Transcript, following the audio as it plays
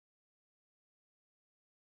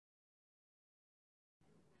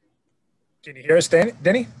Can you hear us,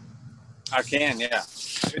 Denny? I can, yeah.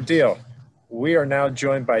 Good deal. We are now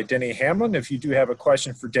joined by Denny Hamlin. If you do have a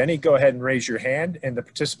question for Denny, go ahead and raise your hand in the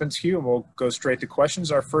participants queue, and we'll go straight to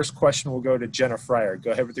questions. Our first question will go to Jenna Fryer. Go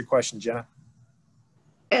ahead with your question, Jenna.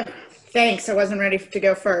 Thanks. I wasn't ready to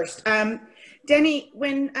go first. Denny,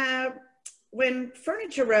 when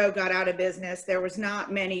Furniture Row got out of business, there was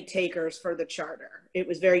not many takers for the charter. It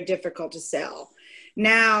was very difficult to sell.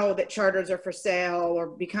 Now that charters are for sale or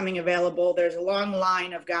becoming available, there's a long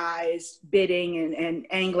line of guys bidding and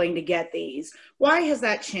angling to get these. Why has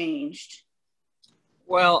that changed?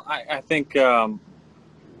 Well, I think, for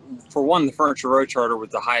one, the Furniture Row charter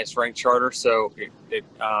was the highest ranked charter, so it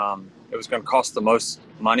was going to cost the most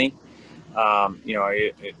money.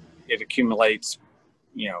 It accumulates,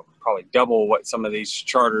 probably double what some of these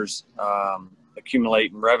charters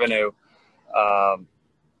accumulate in revenue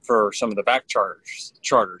for some of the back charters.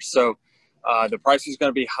 So the price is going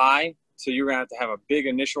to be high, so you're going to have a big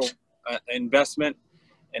initial investment.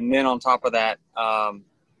 And then on top of that,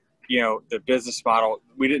 the business model,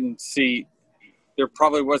 we didn't see, there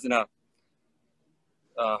probably wasn't a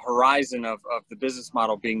horizon of the business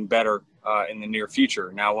model being better in the near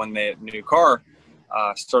future. Now, when the new car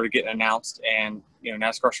started getting announced and,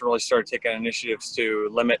 NASCAR really started taking initiatives to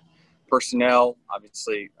limit personnel,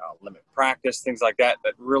 obviously limit practice, things like that,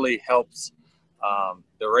 that really helps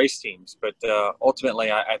the race teams. But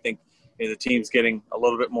ultimately, I think the team's getting a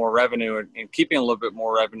little bit more revenue, and keeping a little bit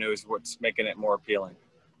more revenue is what's making it more appealing.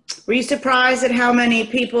 Were you surprised at how many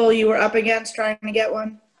people you were up against trying to get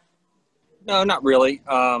one? No, not really.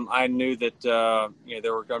 I knew that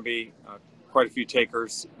there were going to be quite a few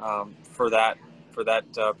takers for that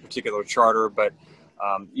particular charter, but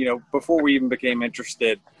before we even became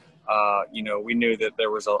interested, we knew that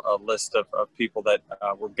there was a list of people that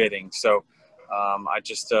were bidding. So I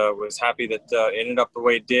just was happy that it ended up the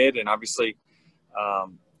way it did. And obviously,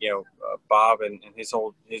 Bob and his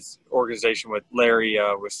organization with Larry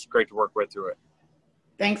was great to work with through it.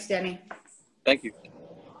 Thanks, Denny. Thank you.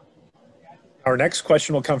 Our next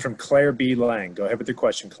question will come from Claire B. Lang. Go ahead with your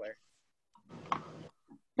question, Claire.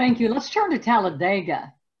 Thank you. Let's turn to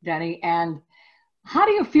Talladega, Denny. And how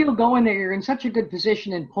do you feel going there? You're in such a good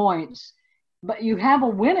position in points, but you have a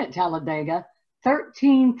win at Talladega,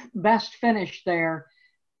 13th best finish there.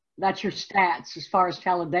 That's your stats as far as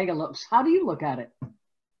Talladega looks. How do you look at it?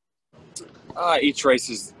 Each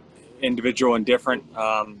race is individual and different.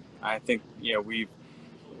 I think,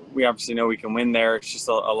 we obviously know we can win there. It's just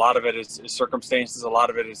a lot of it is circumstances. A lot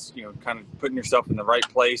of it is, kind of putting yourself in the right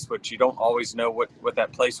place, which you don't always know what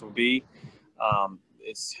that place will be.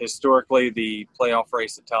 It's historically the playoff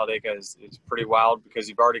race at Talladega is pretty wild because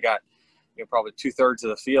you've already got, probably 2/3 of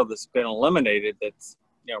the field that's been eliminated. That's,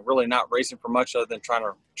 really not racing for much other than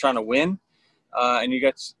trying to win. And you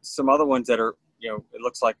got some other ones that are, it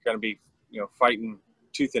looks like going to be, fighting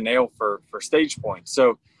tooth and nail for stage points.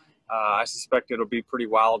 So, I suspect it'll be pretty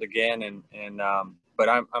wild again, but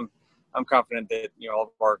I'm confident that all of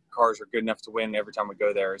our cars are good enough to win every time we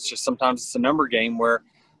go there. It's just sometimes it's a number game where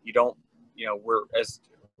you don't, we're as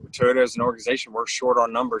Toyota as an organization, we're short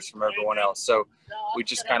on numbers from everyone else, so we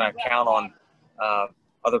just kind of count on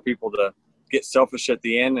other people to get selfish at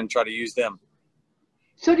the end and try to use them.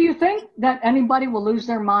 So, do you think that anybody will lose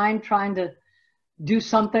their mind trying to do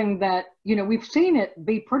something that, we've seen it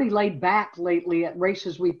be pretty laid back lately at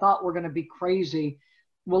races we thought were going to be crazy?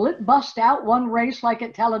 Will it bust out one race like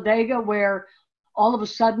at Talladega where all of a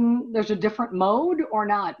sudden there's a different mode or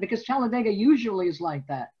not? Because Talladega usually is like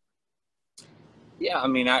that. Yeah,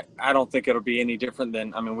 I don't think it'll be any different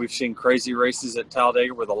than, we've seen crazy races at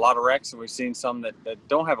Talladega with a lot of wrecks, and we've seen some that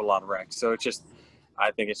don't have a lot of wrecks. So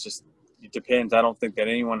I think it depends. I don't think that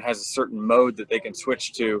anyone has a certain mode that they can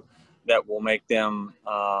switch to that will make them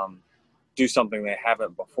do something they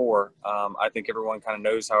haven't before. I think everyone kind of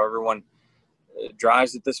knows how everyone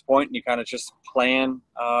drives at this point, and you kind of just plan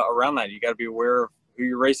around that. You got to be aware of who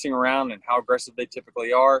you're racing around and how aggressive they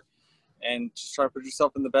typically are, and just try to put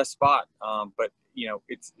yourself in the best spot. But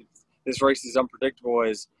this race is unpredictable.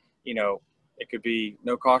 As it could be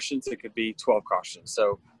no cautions, it could be 12 cautions.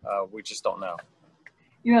 So we just don't know.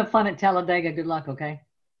 You have fun at Talladega. Good luck. Okay.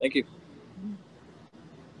 Thank you.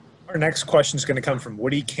 Our next question is going to come from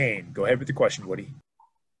Woody Kane. Go ahead with the question, Woody.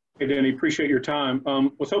 Hey, Denny, appreciate your time.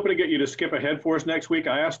 Was hoping to get you to skip ahead for us next week.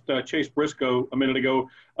 I asked Chase Briscoe a minute ago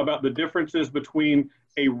about the differences between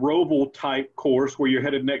a Roval type course where you're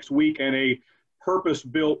headed next week and a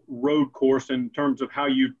purpose-built road course in terms of how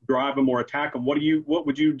you drive them or attack them. What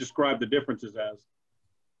would you describe the differences as?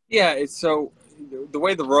 Yeah, it's so the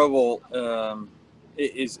way the Roval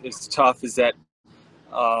is tough is that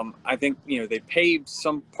I think, they paved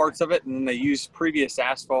some parts of it, and then they used previous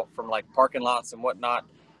asphalt from like parking lots and whatnot,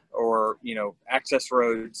 or, access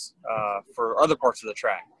roads for other parts of the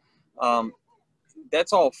track.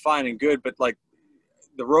 That's all fine and good, but like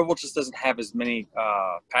the Roval just doesn't have as many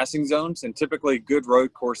passing zones, and typically good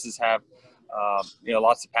road courses have,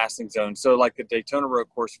 lots of passing zones. So like the Daytona road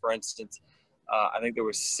course, for instance, I think there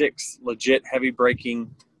was 6 legit heavy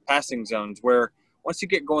braking passing zones where once you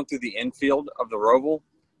get going through the infield of the Roval,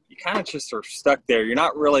 you kind of just are stuck there. You're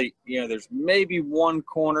not really, there's maybe one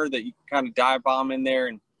corner that you can kind of dive bomb in there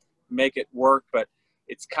and make it work, but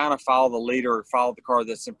it's kind of follow the leader or follow the car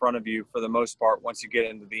that's in front of you for the most part once you get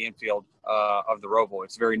into the infield of the Roval.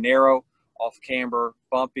 It's very narrow, off camber,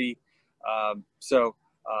 bumpy. So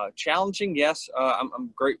challenging, yes.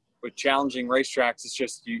 I'm great with challenging racetracks. It's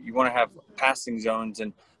just you want to have passing zones,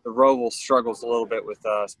 and the Roval struggles a little bit with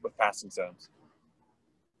passing zones.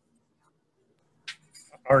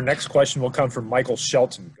 Our next question will come from Michael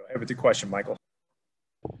Shelton. Go ahead with your question, Michael.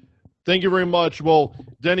 Thank you very much. Well,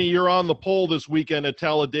 Denny, you're on the pole this weekend at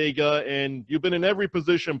Talladega, and you've been in every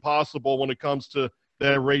position possible when it comes to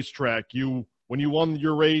that racetrack. When you won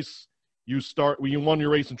your race in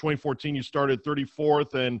 2014, you started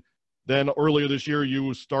 34th, and then earlier this year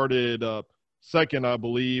you started second, I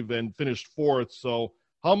believe, and finished 4th. So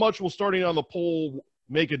how much will starting on the pole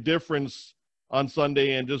make a difference on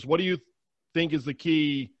Sunday, and just what do you think is the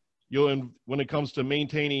key when it comes to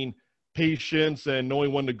maintaining patience and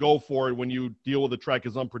knowing when to go for it when you deal with a track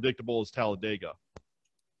as unpredictable as Talladega?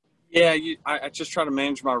 Yeah, I just try to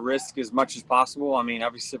manage my risk as much as possible. I mean,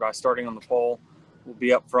 obviously by starting on the pole, we'll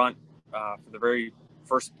be up front for the very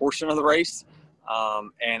first portion of the race.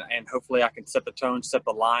 And hopefully I can set the tone, set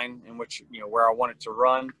the line in which, where I want it to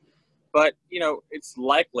run. But, it's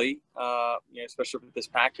likely, especially with this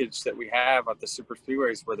package that we have at the super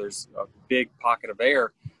speedways where there's a big pocket of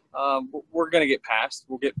air, we're going to get past.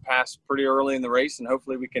 We'll get past pretty early in the race, and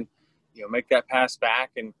hopefully we can, make that pass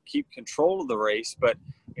back and keep control of the race. But,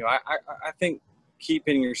 I think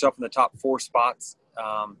keeping yourself in the top 4 spots,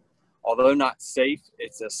 although not safe,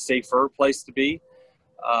 it's a safer place to be.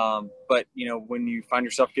 But, when you find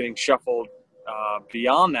yourself getting shuffled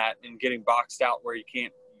beyond that and getting boxed out where you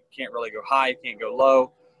can't really go high, you can't go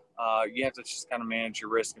low, you have to just kind of manage your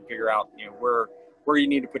risk and figure out, where you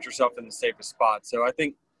need to put yourself in the safest spot. So I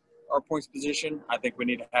think our points position, I think we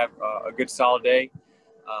need to have a good solid day.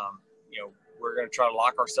 We're going to try to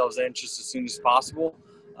lock ourselves in just as soon as possible.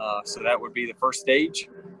 So that would be the first stage.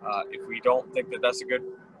 If we don't think that that's a good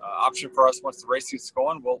option for us once the race gets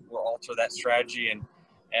going, we'll alter that strategy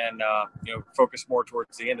and focus more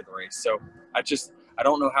towards the end of the race. So I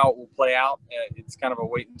don't know how it will play out. It's kind of a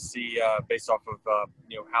wait and see based off of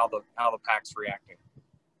how the pack's reacting.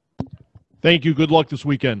 Thank you. Good luck this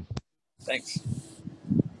weekend. Thanks.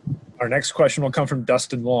 Our next question will come from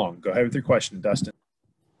Dustin Long. Go ahead with your question, Dustin.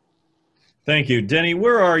 Thank you. Denny,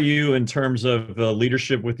 where are you in terms of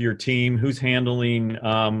leadership with your team? Who's handling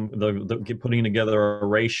the putting together a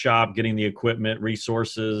race shop, getting the equipment,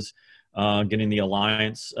 resources, getting the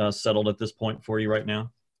alliance settled at this point for you right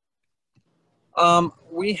now?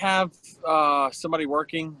 We have somebody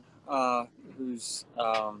working who's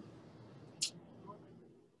I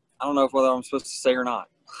don't know whether I'm supposed to say or not.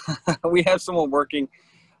 We have someone working,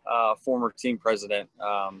 former team president,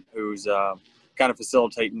 who's kind of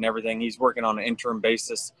facilitating everything. He's working on an interim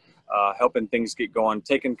basis, helping things get going,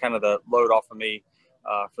 taking kind of the load off of me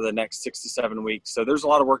for the next 6 to 7 weeks. So there's a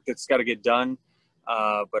lot of work that's got to get done.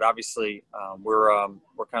 But obviously we're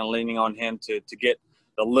kind of leaning on him to get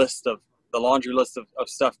the laundry list of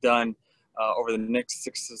stuff done over the next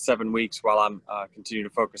 6 to 7 weeks while I'm continuing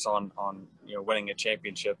to focus on winning a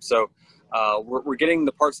championship. So we're getting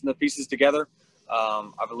the parts and the pieces together.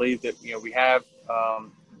 I believe that we have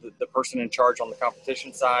the person in charge on the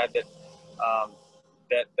competition side that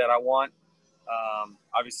I want.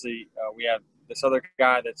 Obviously, we have this other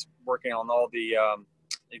guy that's working on all the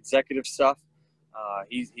executive stuff.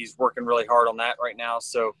 He's working really hard on that right now.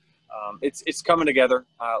 So it's coming together.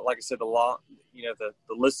 Like I said, the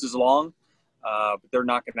list is long, but they're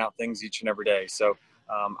knocking out things each and every day. So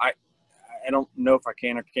I don't know if I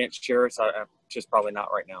can or can't share it. So I'm just probably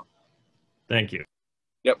not right now. Thank you.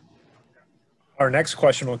 Yep. Our next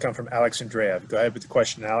question will come from Alex Andreev. Go ahead with the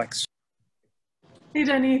question, Alex. Hey,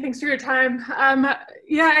 Denny. Thanks for your time.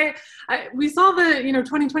 We saw the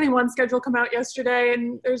 2021 schedule come out yesterday,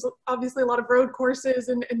 and there's obviously a lot of road courses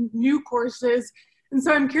and new courses. And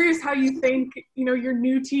so I'm curious how you think your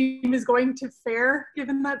new team is going to fare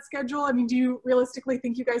given that schedule. I mean, do you realistically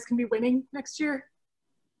think you guys can be winning next year?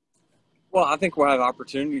 Well, I think we'll have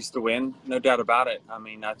opportunities to win, no doubt about it. I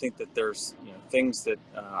mean, I think that there's things that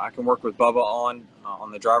I can work with Bubba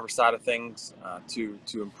on the driver's side of things to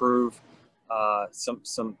improve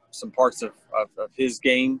some parts of his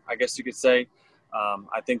game, I guess you could say.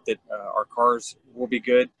 I think that our cars will be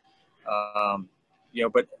good,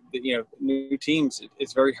 but new teams,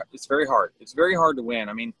 it's very hard. It's very hard to win.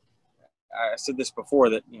 I mean, I said this before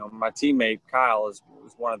that, my teammate Kyle was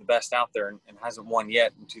one of the best out there and hasn't won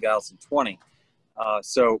yet in 2020.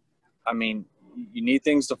 So, I mean, you need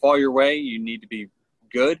things to fall your way. You need to be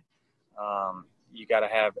good. You got to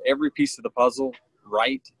have every piece of the puzzle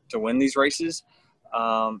right to win these races.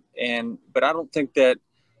 But I don't think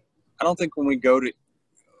when we go to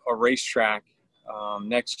a racetrack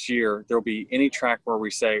next year, there'll be any track where we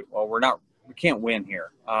say, well, we can't win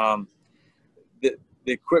here.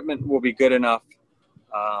 The equipment will be good enough.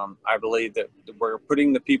 I believe that we're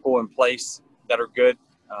putting the people in place that are good.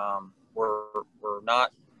 We're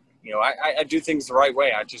not, I do things the right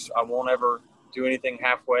way. I won't ever do anything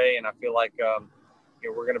halfway. And I feel like,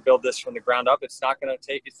 we're going to build this from the ground up. It's not going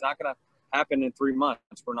to happen in 3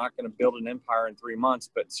 months. We're not going to build an empire in 3 months,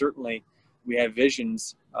 but certainly we have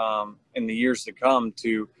visions in the years to come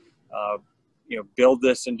to, build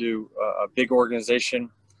this into a big organization.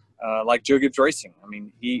 Like Joe Gibbs Racing. I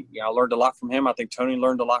mean, I learned a lot from him. I think Tony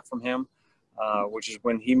learned a lot from him, which is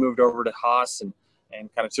when he moved over to Haas and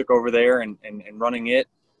kind of took over there and running it.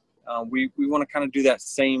 We want to kind of do that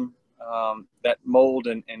same, that mold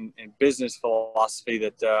and business philosophy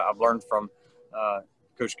that I've learned from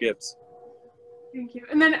Coach Gibbs. Thank you.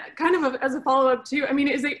 And then kind of as a follow-up too, I mean,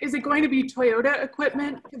 is it going to be Toyota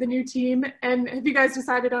equipment for the new team? And have you guys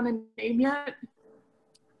decided on a name yet?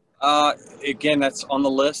 Again, that's on the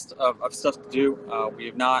list of stuff to do. We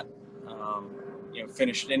have not,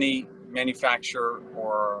 finished any manufacturer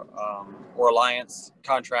or alliance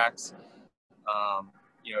contracts.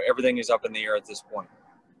 Everything is up in the air at this point.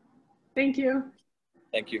 Thank you.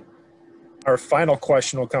 Thank you. Our final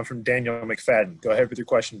question will come from Daniel McFadden. Go ahead with your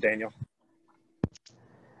question, Daniel.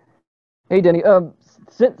 Hey, Denny.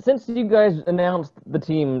 Since you guys announced the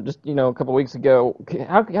team just a couple weeks ago,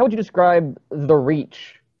 how would you describe the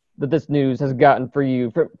reach that this news has gotten for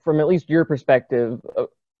you, from at least your perspective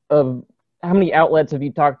of how many outlets have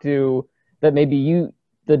you talked to that maybe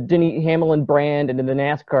the Denny Hamlin brand and then the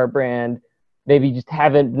NASCAR brand, maybe just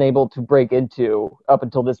haven't been able to break into up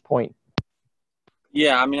until this point?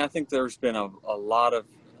 Yeah, I mean, I think there's been a lot of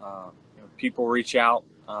people reach out,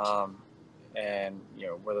 and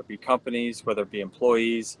whether it be companies, whether it be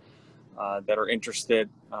employees that are interested.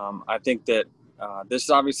 I think that this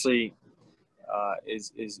obviously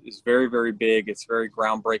is very, very big. It's very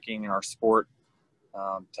groundbreaking in our sport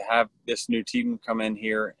to have this new team come in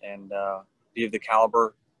here and be of the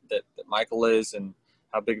caliber that Michael is and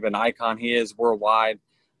how big of an icon he is worldwide.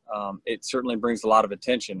 It certainly brings a lot of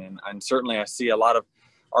attention, and certainly I see a lot of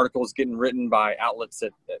articles getting written by outlets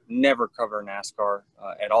that never cover NASCAR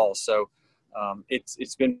at all. So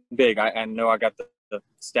it's been big. I know I got the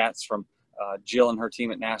stats from Jill and her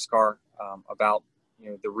team at NASCAR about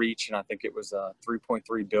the reach, and I think it was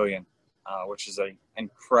 3.3 billion, which is an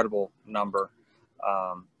incredible number.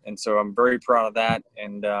 And so I'm very proud of that,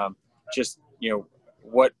 and just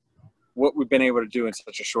what we've been able to do in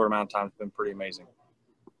such a short amount of time has been pretty amazing.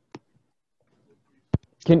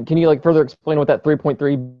 Can you further explain what that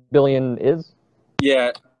 3.3 billion is?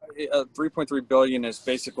 Yeah, 3.3 billion is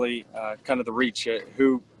basically kind of the reach.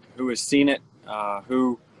 Who has seen it?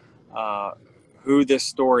 Who this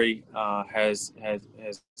story has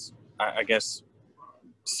I guess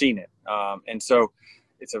seen it, and so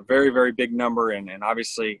it's a very, very big number, and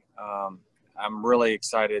obviously I'm really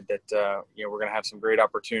excited that we're going to have some great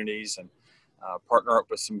opportunities and partner up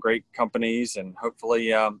with some great companies, and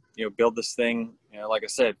hopefully build this thing, like I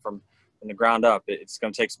said, from the ground up. It's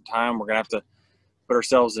going to take some time. We're going to have to put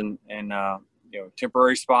ourselves in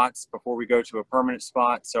temporary spots before we go to a permanent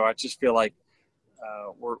spot. So I just feel like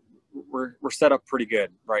we're set up pretty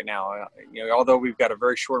good right now. Although we've got a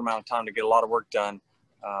very short amount of time to get a lot of work done,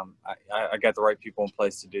 I got the right people in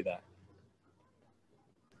place to do that.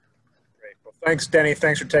 Great. Well, thanks, Denny.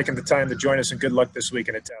 Thanks for taking the time to join us, and good luck this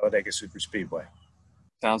weekend at Talladega Superspeedway.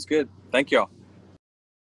 Sounds good. Thank you all.